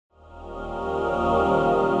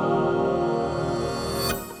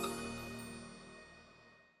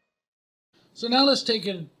So now let's take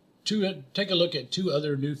a look at two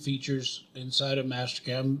other new features inside of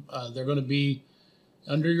Mastercam. They're going to be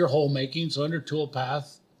under your hole making, so under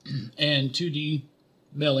Toolpath and 2D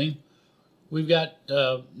milling. We've got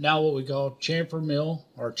now what we call Chamfer Mill,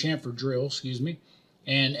 or Chamfer Drill, excuse me,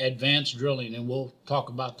 and advanced drilling, and we'll talk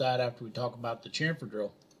about that after we talk about the Chamfer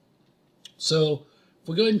Drill. So if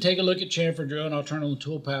we go ahead and take a look at Chamfer Drill, and I'll turn on the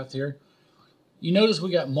Toolpath here, you notice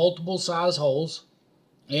we got multiple size holes,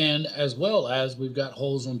 and as well as we've got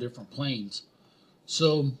holes on different planes.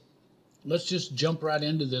 So let's just jump right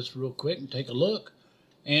into this real quick and take a look.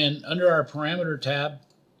 And under our parameter tab,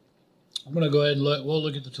 I'm going to go ahead and we'll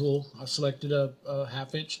look at the tool. I selected a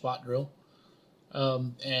 1/2 inch spot drill.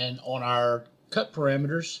 And on our cut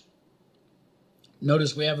parameters,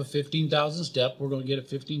 notice we have a 15,000 step. We're going to get a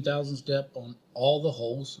 15,000 step on all the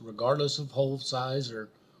holes, regardless of hole size or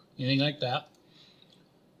anything like that.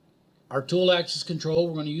 Our tool axis control,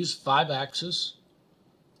 we're going to use 5 axis.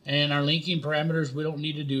 And our linking parameters, we don't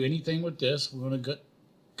need to do anything with this. We're going to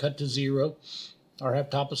cut to 0, or have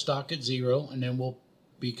top of stock at 0, and then we'll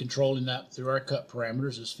be controlling that through our cut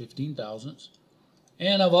parameters as 15 thousandths.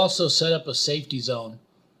 And I've also set up a safety zone.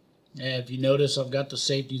 And if you notice, I've got the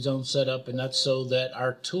safety zone set up, and that's so that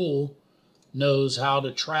our tool knows how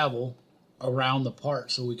to travel around the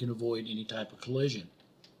part so we can avoid any type of collision.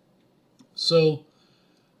 So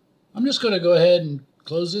I'm just going to go ahead and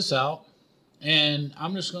close this out, and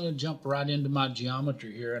I'm just going to jump right into my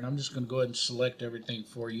geometry here, and I'm just going to go ahead and select everything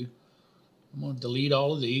for you. I'm going to delete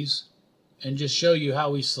all of these and just show you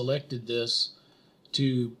how we selected this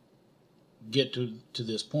to get to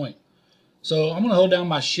this point. So I'm going to hold down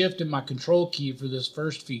my shift and my control key for this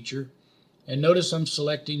first feature, and notice I'm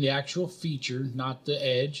selecting the actual feature, not the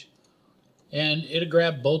edge, and it'll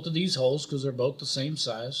grab both of these holes because they're both the same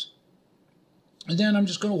size. And then I'm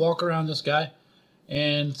just going to walk around this guy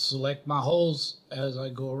and select my holes as I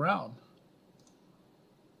go around.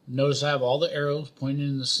 Notice I have all the arrows pointing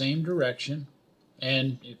in the same direction,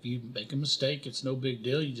 and if you make a mistake, it's no big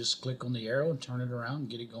deal. You just click on the arrow and turn it around and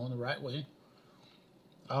get it going the right way.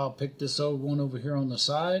 I'll pick this one over here on the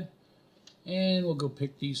side, and we'll go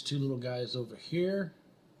pick these two little guys over here.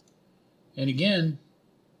 And again,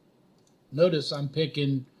 notice I'm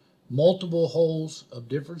picking multiple holes of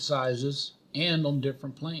different sizes and on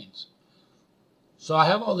different planes. So I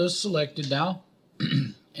have all this selected now,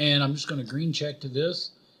 and I'm just going to green check to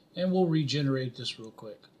this, and we'll regenerate this real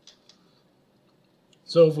quick.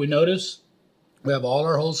 So if we notice, we have all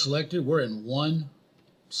our holes selected. We're in one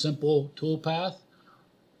simple tool path.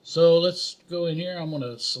 So let's go in here. I'm going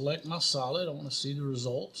to select my solid. I want to see the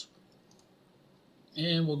results,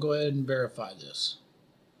 and we'll go ahead and verify this.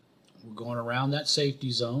 We're going around that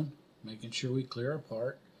safety zone, making sure we clear our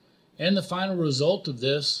part. And the final result of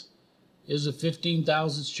this is a 15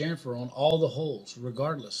 thousandths chamfer on all the holes,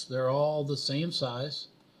 regardless. They're all the same size,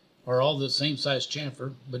 or all the same size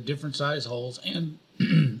chamfer, but different size holes, and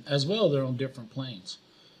as well, they're on different planes.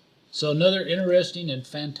 So another interesting and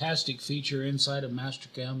fantastic feature inside of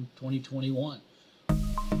Mastercam 2021.